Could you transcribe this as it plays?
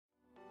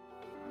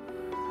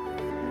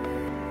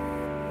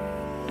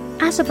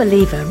As a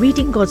believer,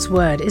 reading God's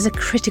Word is a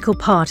critical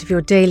part of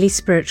your daily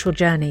spiritual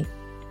journey.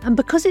 And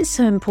because it's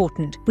so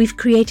important, we've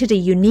created a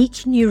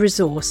unique new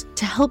resource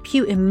to help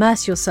you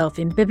immerse yourself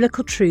in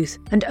biblical truth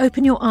and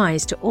open your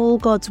eyes to all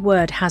God's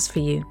Word has for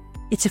you.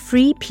 It's a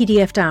free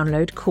PDF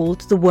download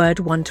called The Word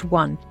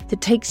 1-to-1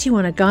 that takes you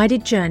on a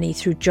guided journey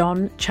through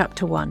John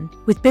chapter 1.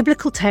 With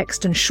biblical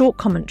text and short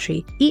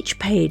commentary, each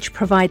page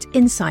provides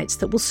insights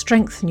that will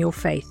strengthen your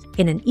faith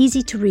in an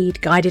easy-to-read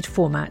guided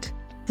format.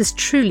 There's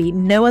truly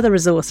no other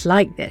resource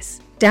like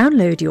this.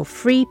 Download your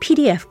free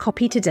PDF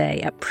copy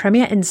today at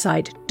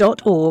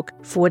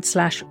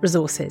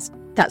premierinsight.org/resources.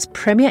 That's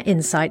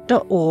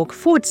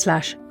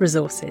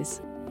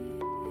premierinsight.org/resources.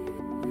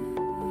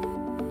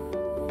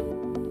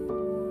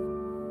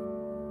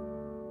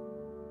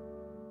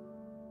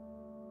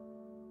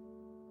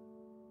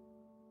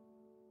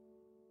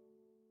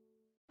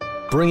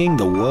 Bringing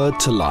the Word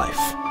to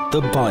life.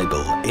 The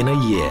Bible in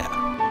a year.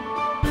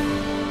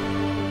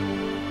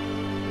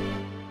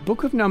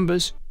 Book of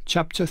Numbers,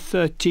 chapter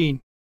 13.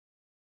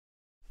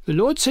 The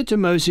Lord said to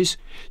Moses,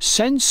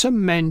 "Send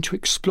some men to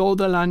explore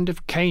the land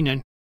of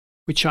Canaan,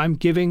 which I am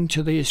giving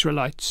to the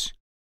Israelites.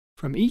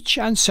 From each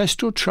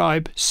ancestral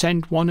tribe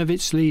send one of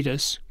its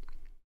leaders."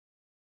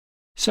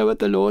 So at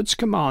the Lord's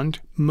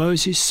command,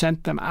 Moses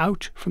sent them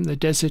out from the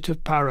desert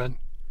of Paran.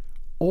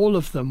 All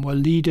of them were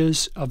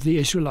leaders of the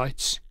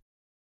Israelites.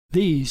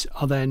 These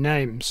are their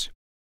names.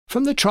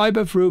 From the tribe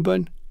of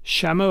Reuben,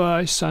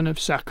 Shammai son of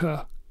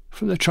Zaccur.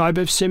 From the tribe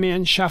of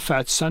Simeon,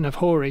 Shaphat son of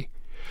Hori.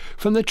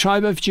 From the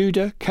tribe of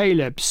Judah,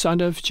 Caleb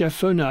son of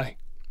Jephunneh.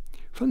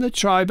 From the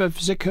tribe of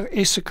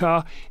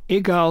Issachar,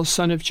 Igal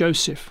son of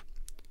Joseph.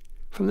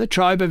 From the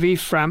tribe of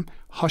Ephraim,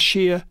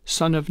 Hoshea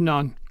son of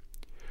Nun.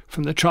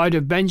 From the tribe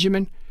of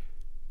Benjamin,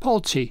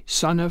 Palti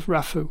son of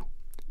Raphu.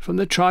 From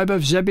the tribe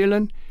of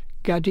Zebulun,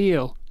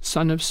 Gadiel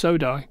son of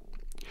Sodai.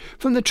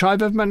 From the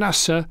tribe of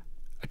Manasseh,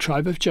 a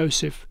tribe of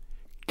Joseph,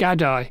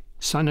 Gadai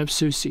son of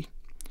Susi.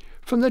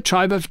 From the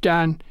tribe of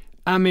Dan,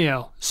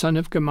 Amiel son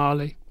of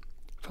Gamali.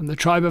 From the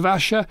tribe of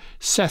Asher,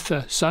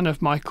 Sether son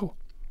of Michael.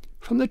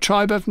 From the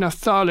tribe of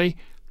Naphtali,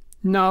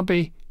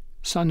 Nabi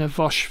son of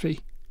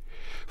Voshvi.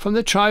 From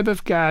the tribe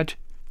of Gad,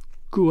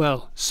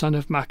 Guel son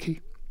of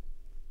Maki.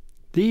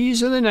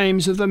 These are the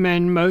names of the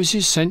men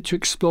Moses sent to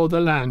explore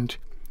the land.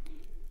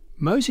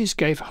 Moses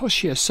gave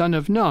Hoshea son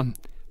of Nun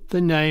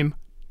the name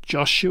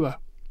Joshua.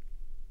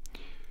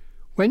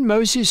 When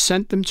Moses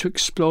sent them to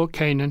explore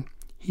Canaan,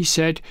 he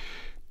said,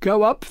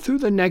 "Go up through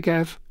the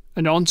Negev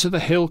and onto the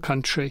hill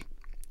country.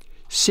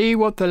 See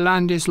what the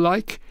land is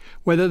like,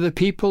 whether the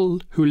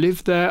people who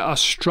live there are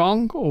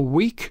strong or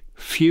weak,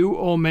 few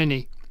or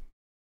many.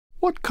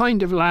 What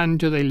kind of land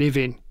do they live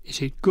in?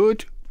 Is it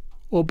good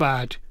or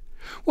bad?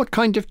 What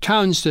kind of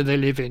towns do they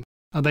live in?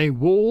 Are they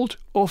walled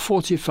or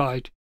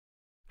fortified?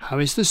 How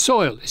is the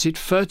soil? Is it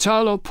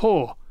fertile or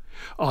poor?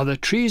 Are the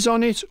trees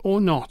on it or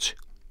not?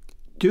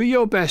 Do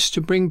your best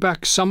to bring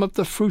back some of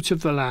the fruit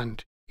of the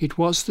land." It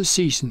was the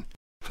season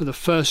for the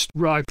first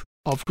ripe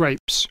of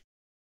grapes.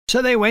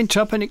 So they went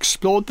up and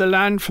explored the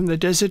land from the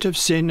desert of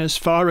Sin as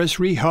far as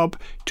Rehob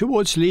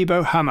towards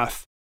Lebo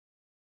Hamath.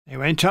 They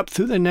went up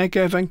through the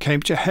Negev and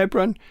came to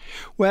Hebron,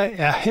 where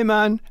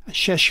Ahiman,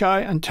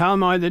 Sheshai and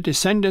Talmai, the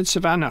descendants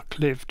of Anak,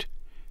 lived.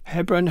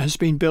 Hebron has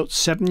been built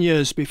 7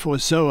 years before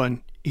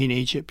Zoan in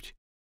Egypt.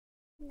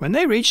 When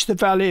they reached the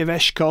valley of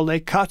Eshcol,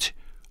 they cut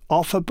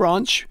off a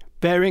branch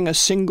bearing a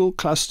single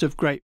cluster of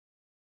grapes.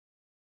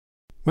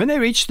 When they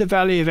reached the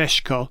valley of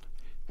Eshcol,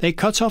 they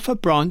cut off a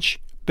branch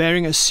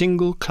bearing a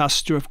single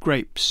cluster of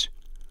grapes.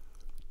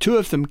 2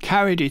 of them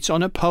carried it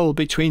on a pole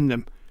between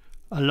them,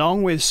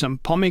 along with some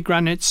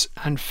pomegranates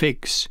and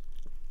figs.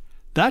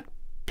 That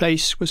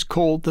place was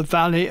called the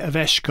Valley of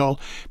Eshcol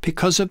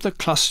because of the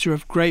cluster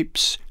of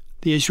grapes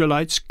the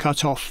Israelites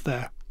cut off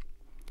there.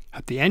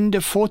 At the end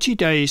of 40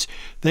 days,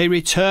 they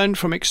returned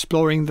from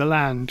exploring the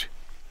land.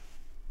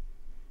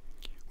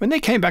 When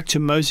they came back to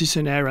Moses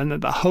and Aaron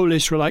and the whole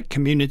Israelite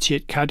community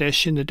at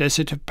Kadesh in the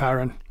desert of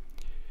Paran,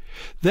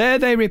 there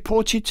they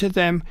reported to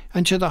them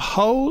and to the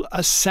whole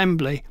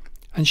assembly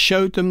and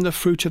showed them the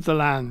fruit of the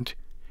land.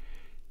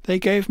 They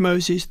gave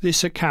Moses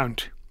this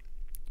account: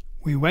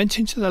 "We went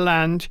into the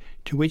land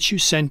to which you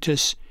sent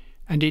us,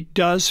 and it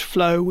does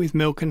flow with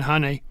milk and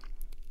honey.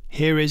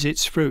 Here is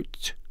its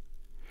fruit.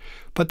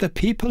 But the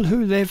people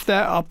who live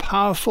there are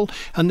powerful,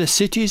 and the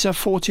cities are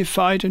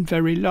fortified and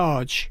very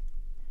large.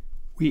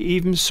 We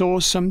even saw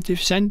some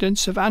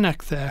descendants of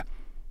Anak there.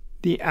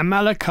 The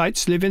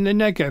Amalekites live in the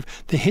Negev.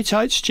 The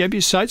Hittites,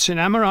 Jebusites and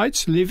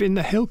Amorites live in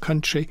the hill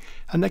country,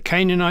 and the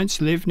Canaanites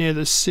live near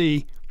the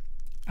sea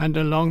and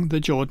along the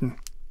Jordan."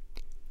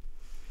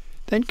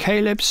 Then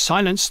Caleb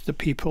silenced the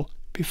people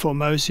before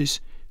Moses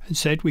and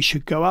said, "We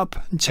should go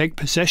up and take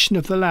possession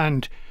of the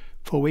land,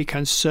 for we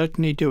can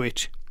certainly do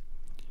it."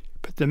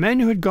 But the men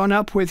who had gone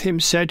up with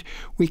him said,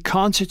 "We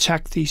can't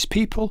attack these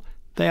people.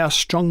 They are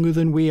stronger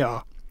than we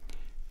are."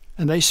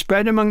 And they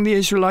spread among the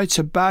Israelites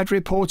a bad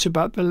report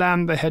about the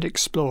land they had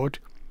explored.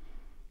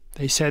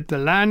 They said, "The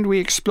land we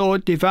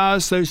explored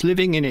devours those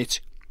living in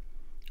it.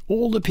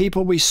 All the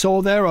people we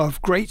saw there are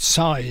of great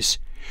size.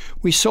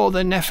 We saw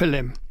the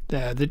Nephilim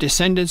there, the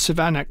descendants of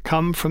Anak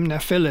come from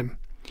Nephilim.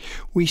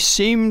 We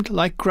seemed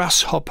like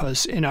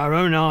grasshoppers in our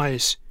own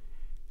eyes,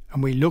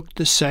 and we looked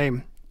the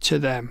same to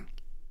them."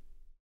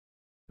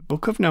 The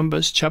book of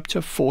Numbers,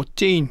 chapter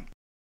 14.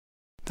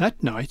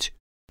 That night,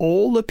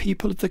 all the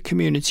people of the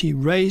community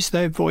raised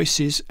their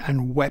voices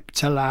and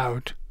wept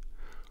aloud.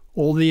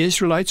 All the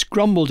Israelites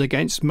grumbled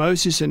against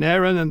Moses and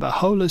Aaron and the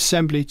whole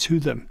assembly to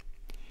them.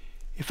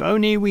 "If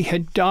only we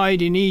had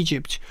died in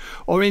Egypt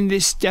or in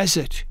this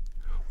desert.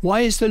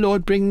 Why is the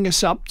Lord bringing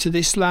us up to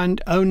this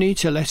land only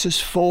to let us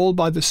fall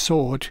by the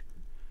sword?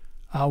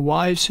 Our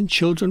wives and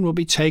children will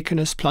be taken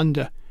as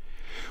plunder.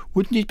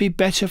 Wouldn't it be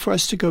better for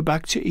us to go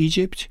back to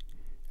Egypt?"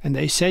 And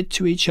they said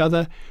to each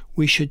other,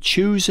 "We should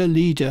choose a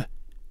leader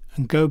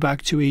and go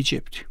back to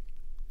Egypt."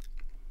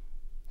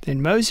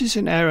 Then Moses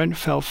and Aaron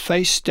fell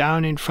face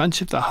down in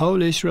front of the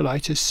whole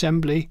Israelite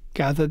assembly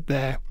gathered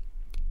there.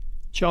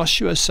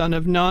 Joshua son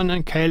of Nun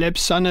and Caleb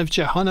son of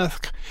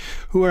Jehonnath,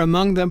 who were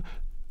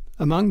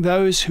among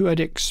those who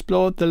had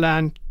explored the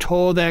land,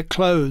 tore their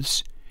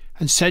clothes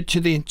and said to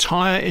the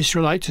entire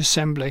Israelite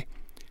assembly,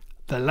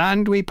 "The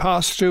land we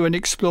passed through and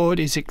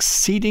explored is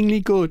exceedingly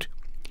good.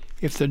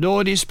 If the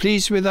Lord is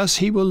pleased with us,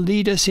 he will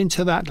lead us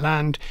into that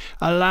land,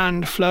 a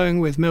land flowing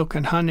with milk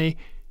and honey,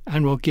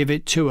 and will give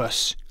it to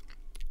us.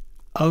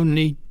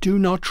 Only do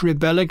not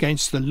rebel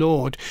against the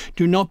Lord.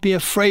 Do not be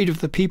afraid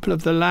of the people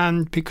of the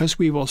land, because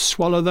we will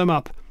swallow them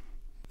up.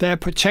 Their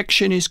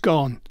protection is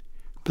gone,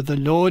 but the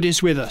Lord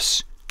is with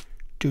us.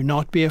 Do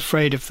not be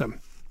afraid of them."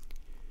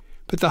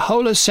 But the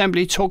whole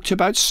assembly talked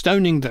about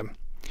stoning them.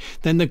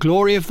 Then the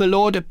glory of the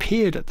Lord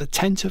appeared at the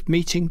tent of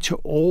meeting to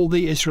all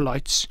the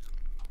Israelites.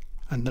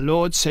 And the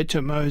Lord said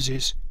to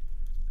Moses,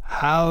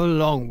 "How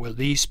long will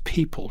these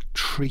people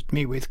treat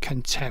me with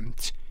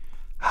contempt?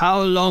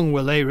 How long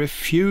will they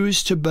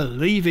refuse to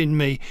believe in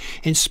me,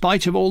 in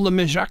spite of all the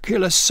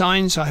miraculous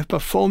signs I have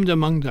performed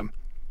among them?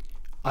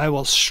 I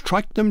will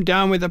strike them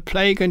down with a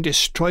plague and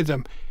destroy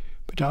them,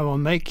 but I will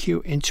make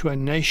you into a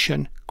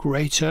nation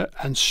greater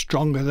and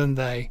stronger than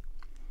they."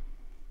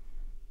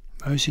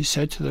 Moses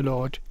said to the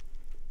Lord,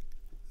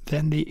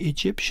 "Then the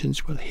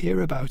Egyptians will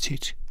hear about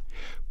it.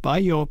 By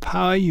your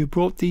power you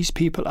brought these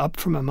people up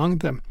from among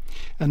them,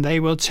 and they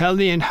will tell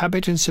the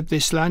inhabitants of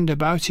this land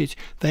about it.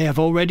 They have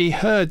already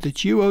heard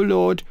that you, O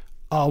Lord,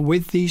 are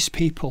with these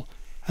people,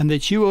 and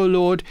that you, O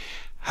Lord,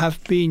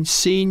 have been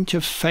seen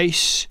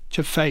face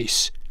to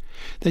face,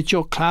 that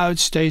your cloud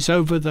stays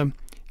over them,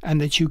 and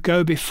that you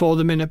go before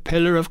them in a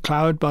pillar of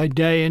cloud by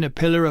day and a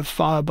pillar of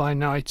fire by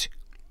night.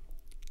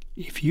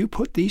 If you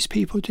put these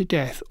people to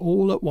death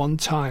all at one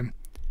time,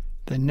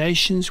 the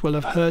nations will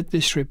have heard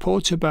this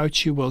report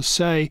about you, will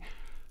say,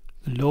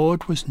 'The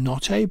Lord was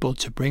not able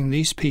to bring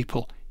these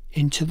people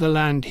into the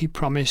land he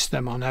promised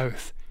them on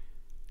oath,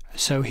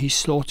 so he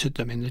slaughtered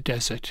them in the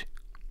desert.'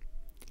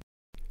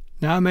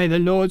 Now may the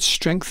Lord's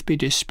strength be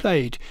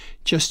displayed,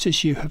 just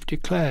as you have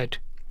declared.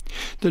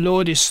 The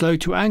Lord is slow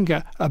to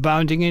anger,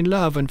 abounding in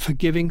love, and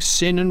forgiving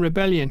sin and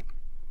rebellion.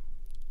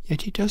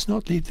 Yet he does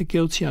not leave the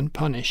guilty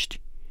unpunished.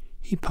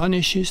 He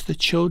punishes the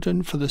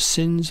children for the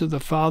sins of the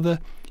father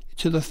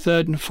to the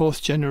third and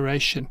fourth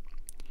generation.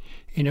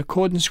 In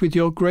accordance with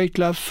your great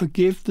love,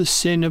 forgive the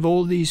sin of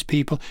all these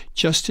people,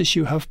 just as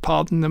you have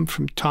pardoned them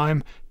from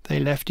time they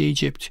left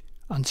Egypt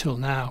until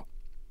now."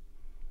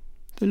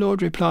 The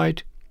Lord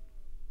replied,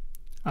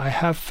 "I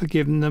have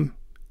forgiven them,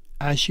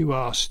 as you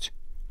asked.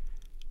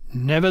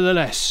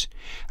 Nevertheless,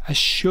 as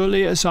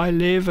surely as I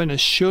live, and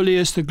as surely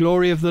as the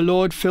glory of the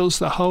Lord fills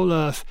the whole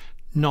earth,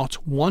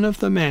 not one of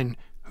the men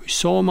who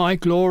saw my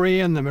glory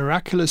and the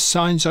miraculous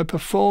signs I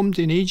performed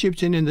in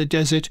Egypt and in the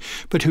desert,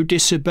 but who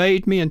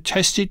disobeyed me and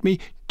tested me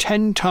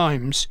 10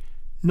 times,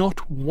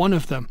 not one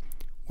of them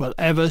will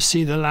ever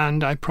see the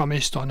land I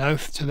promised on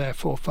oath to their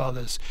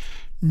forefathers.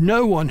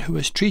 No one who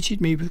has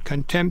treated me with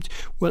contempt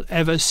will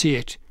ever see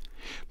it.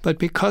 But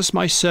because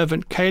my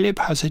servant Caleb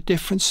has a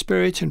different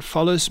spirit and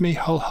follows me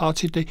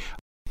wholeheartedly,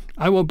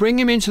 I will bring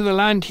him into the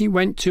land he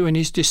went to, and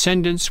his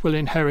descendants will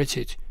inherit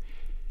it.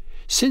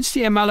 Since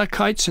the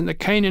Amalekites and the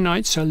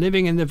Canaanites are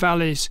living in the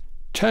valleys,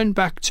 turn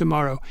back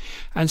tomorrow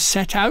and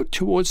set out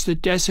towards the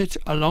desert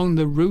along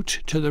the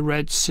route to the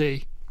Red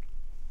Sea."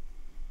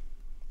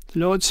 The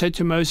Lord said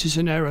to Moses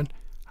and Aaron,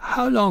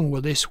 "How long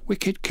will this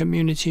wicked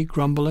community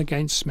grumble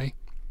against me?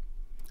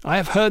 I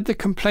have heard the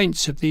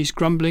complaints of these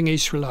grumbling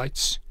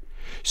Israelites.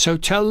 So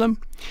tell them,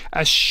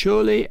 as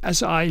surely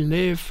as I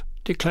live,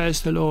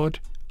 declares the Lord,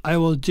 I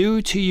will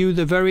do to you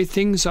the very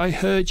things I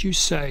heard you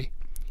say.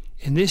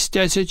 In this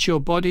desert your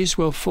bodies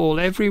will fall,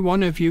 every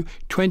one of you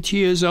 20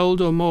 years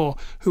old or more,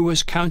 who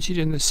was counted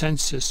in the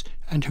census,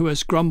 and who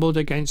has grumbled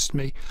against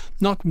me.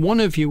 Not one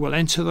of you will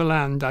enter the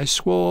land I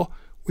swore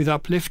with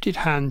uplifted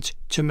hand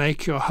to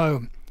make your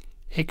home,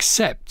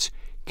 except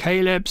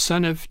Caleb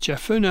son of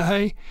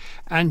Jephunneh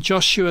and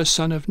Joshua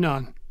son of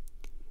Nun.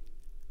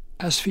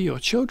 As for your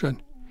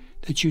children,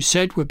 that you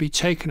said would be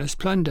taken as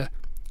plunder,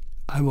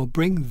 I will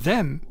bring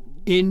them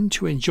in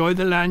to enjoy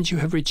the land you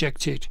have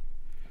rejected.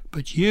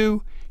 But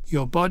you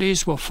your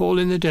bodies will fall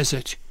in the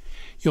desert.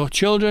 Your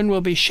children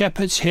will be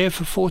shepherds here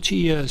for 40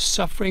 years,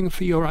 suffering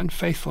for your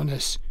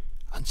unfaithfulness,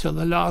 until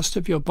the last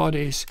of your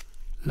bodies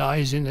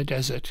lies in the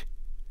desert.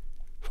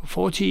 For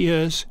 40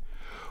 years,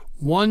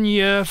 1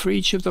 year for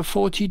each of the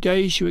 40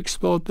 days you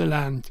explored the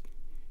land,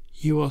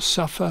 you will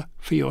suffer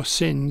for your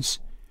sins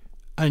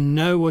and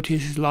know what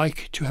it is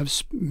like to have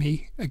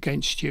me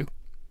against you.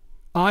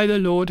 I, the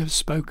Lord, have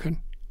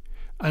spoken,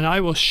 and I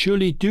will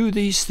surely do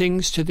these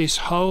things to this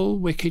whole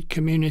wicked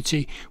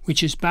community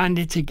which is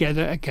banded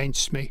together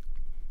against me.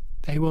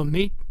 They will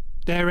meet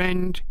their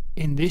end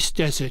in this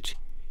desert.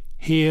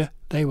 Here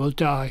they will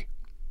die.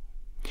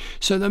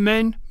 So the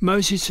men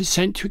Moses had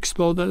sent to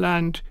explore the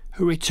land,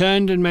 who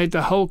returned and made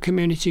the whole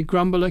community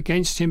grumble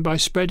against him by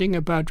spreading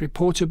a bad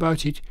report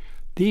about it,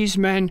 these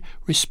men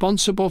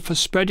responsible for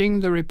spreading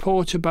the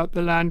report about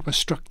the land were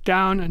struck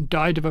down and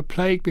died of a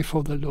plague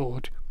before the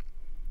Lord.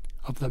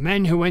 Of the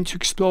men who went to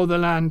explore the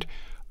land,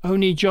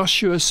 only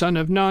Joshua son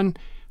of Nun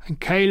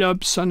and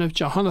Caleb son of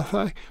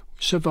Jehonaphat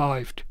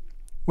survived.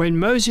 When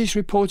Moses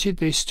reported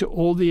this to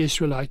all the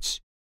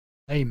Israelites,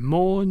 they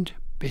mourned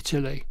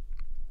bitterly.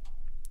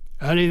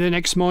 Early the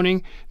next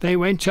morning they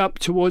went up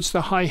towards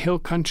the high hill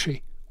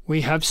country.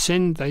 We have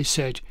sinned, they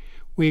said.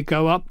 We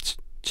go up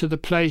to the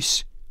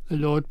place the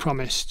Lord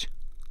promised.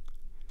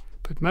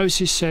 But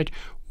Moses said,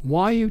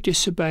 Why are you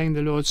disobeying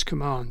the Lord's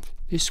command?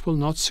 This will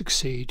not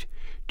succeed.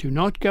 Do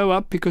not go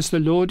up, because the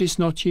Lord is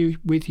not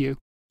with you.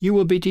 You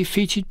will be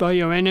defeated by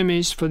your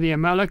enemies, for the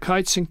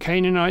Amalekites and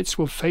Canaanites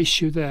will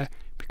face you there.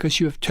 Because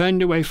you have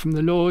turned away from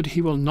the Lord,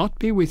 he will not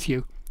be with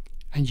you,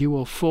 and you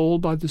will fall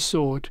by the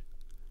sword.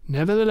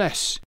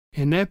 Nevertheless,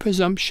 in their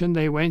presumption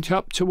they went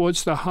up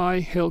towards the high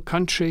hill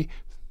country,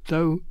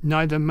 though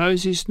neither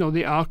Moses nor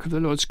the ark of the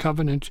Lord's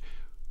covenant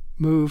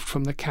moved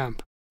from the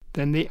camp.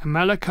 Then the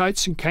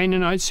Amalekites and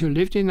Canaanites who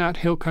lived in that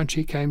hill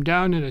country came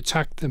down and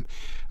attacked them,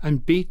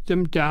 and beat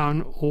them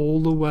down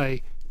all the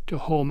way to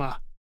Hormah.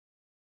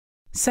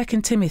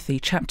 2 Timothy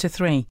chapter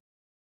 3.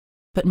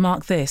 But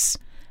mark this,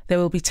 there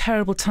will be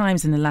terrible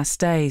times in the last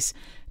days.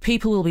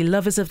 People will be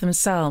lovers of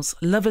themselves,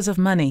 lovers of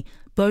money,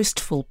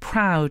 boastful,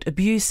 proud,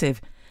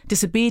 abusive,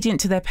 disobedient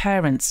to their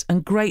parents,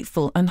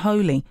 ungrateful,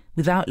 unholy,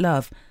 without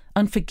love,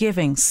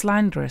 unforgiving,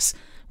 slanderous,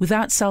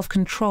 without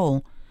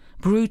self-control,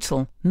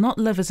 brutal, not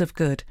lovers of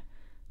good,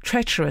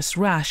 treacherous,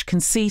 rash,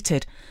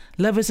 conceited,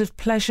 lovers of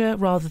pleasure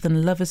rather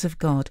than lovers of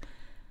God,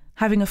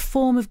 having a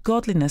form of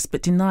godliness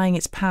but denying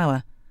its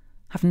power.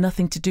 Have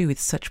nothing to do with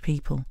such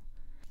people.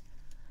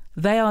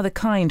 They are the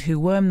kind who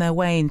worm their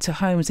way into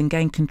homes and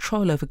gain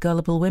control over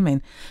gullible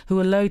women, who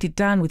are loaded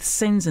down with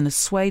sins and are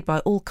swayed by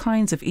all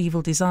kinds of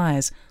evil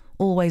desires,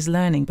 always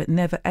learning but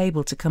never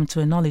able to come to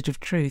a knowledge of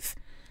truth.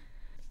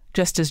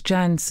 Just as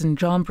Jannes and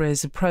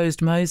Jambres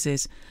opposed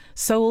Moses,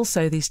 so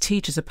also these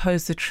teachers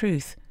oppose the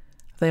truth.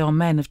 They are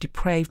men of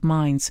depraved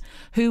minds,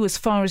 who, as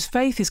far as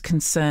faith is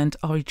concerned,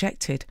 are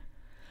rejected.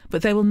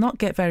 But they will not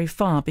get very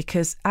far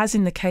because, as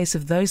in the case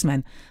of those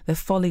men, their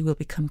folly will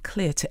become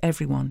clear to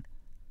everyone.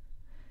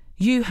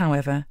 You,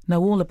 however,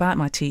 know all about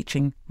my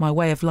teaching, my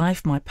way of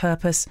life, my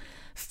purpose,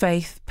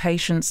 faith,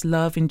 patience,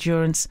 love,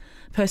 endurance,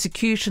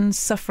 persecutions,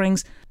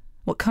 sufferings,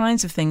 what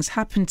kinds of things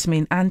happened to me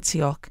in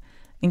Antioch,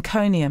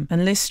 Iconium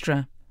and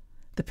Lystra,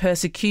 the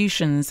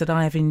persecutions that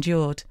I have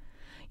endured.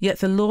 Yet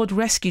the Lord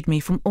rescued me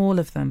from all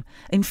of them.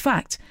 In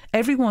fact,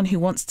 everyone who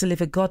wants to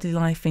live a godly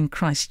life in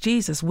Christ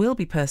Jesus will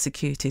be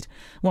persecuted,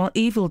 while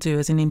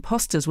evildoers and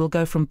impostors will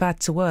go from bad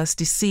to worse,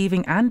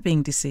 deceiving and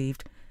being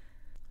deceived.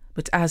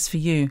 But as for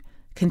you,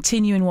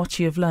 continue in what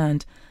you have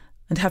learned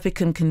and have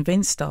become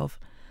convinced of,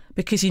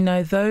 because you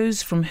know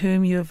those from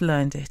whom you have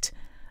learned it,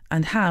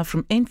 and how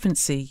from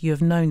infancy you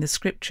have known the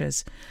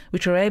Scriptures,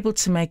 which are able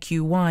to make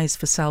you wise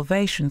for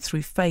salvation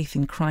through faith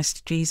in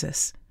Christ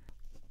Jesus.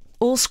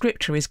 All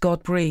Scripture is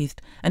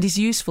God-breathed and is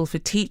useful for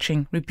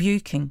teaching,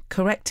 rebuking,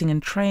 correcting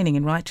and training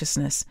in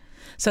righteousness,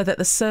 so that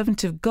the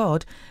servant of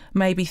God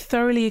may be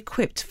thoroughly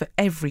equipped for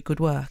every good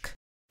work.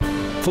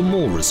 For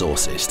more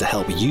resources to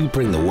help you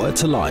bring the Word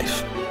to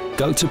life,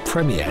 go to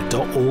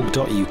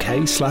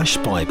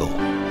premier.org.uk/Bible.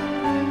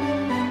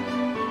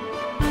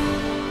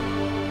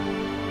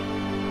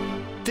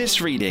 This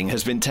reading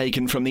has been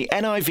taken from the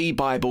NIV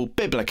Bible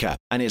Biblica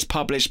and is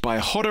published by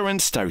Hodder and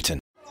Stoughton.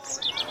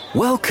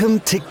 Welcome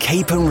to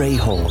Capernwray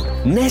Hall,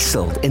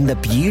 nestled in the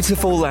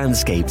beautiful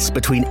landscapes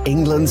between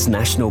England's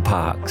national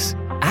parks.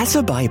 As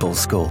a Bible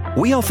school,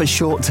 we offer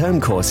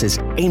short-term courses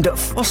aimed at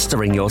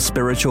fostering your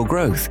spiritual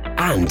growth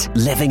and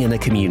living in a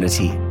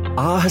community.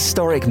 Our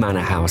historic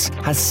manor house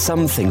has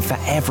something for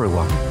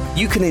everyone.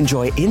 You can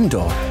enjoy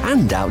indoor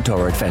and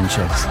outdoor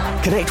adventures,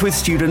 connect with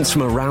students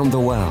from around the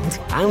world,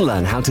 and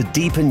learn how to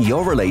deepen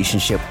your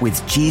relationship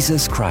with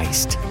Jesus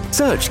Christ.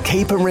 Search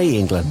Capernwray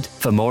England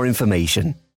for more information.